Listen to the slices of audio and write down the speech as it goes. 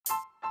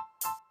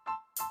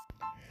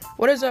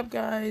What is up,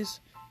 guys?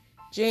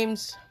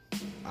 James,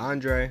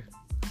 Andre,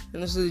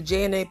 and this is the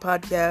J&A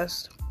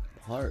podcast.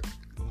 Part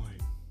 1.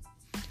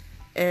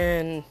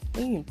 And what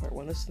do you mean part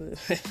 1? This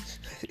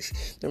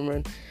is never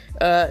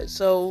mind.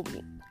 So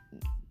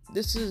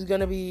this is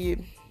gonna be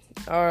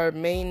our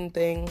main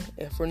thing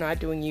if we're not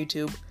doing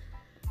YouTube.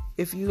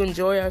 If you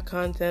enjoy our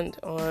content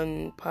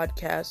on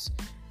podcasts,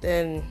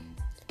 then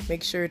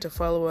make sure to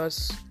follow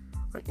us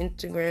on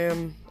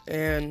Instagram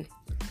and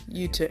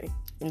YouTube.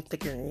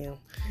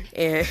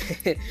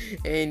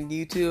 And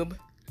YouTube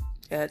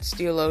at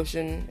Steel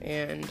Ocean.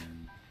 And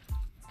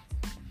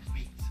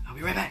Wait, I'll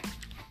be right back.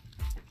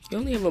 you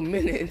only have a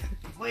minute.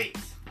 Wait,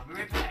 I'll be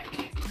right back.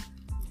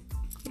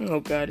 Oh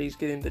god, he's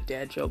getting the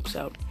dad jokes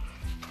out.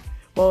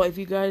 Well, if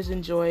you guys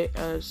enjoy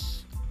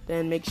us,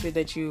 then make sure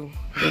that you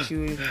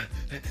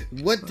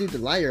What did the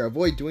liar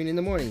avoid doing in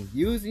the morning?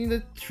 Using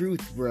the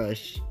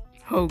toothbrush.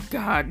 oh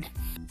god.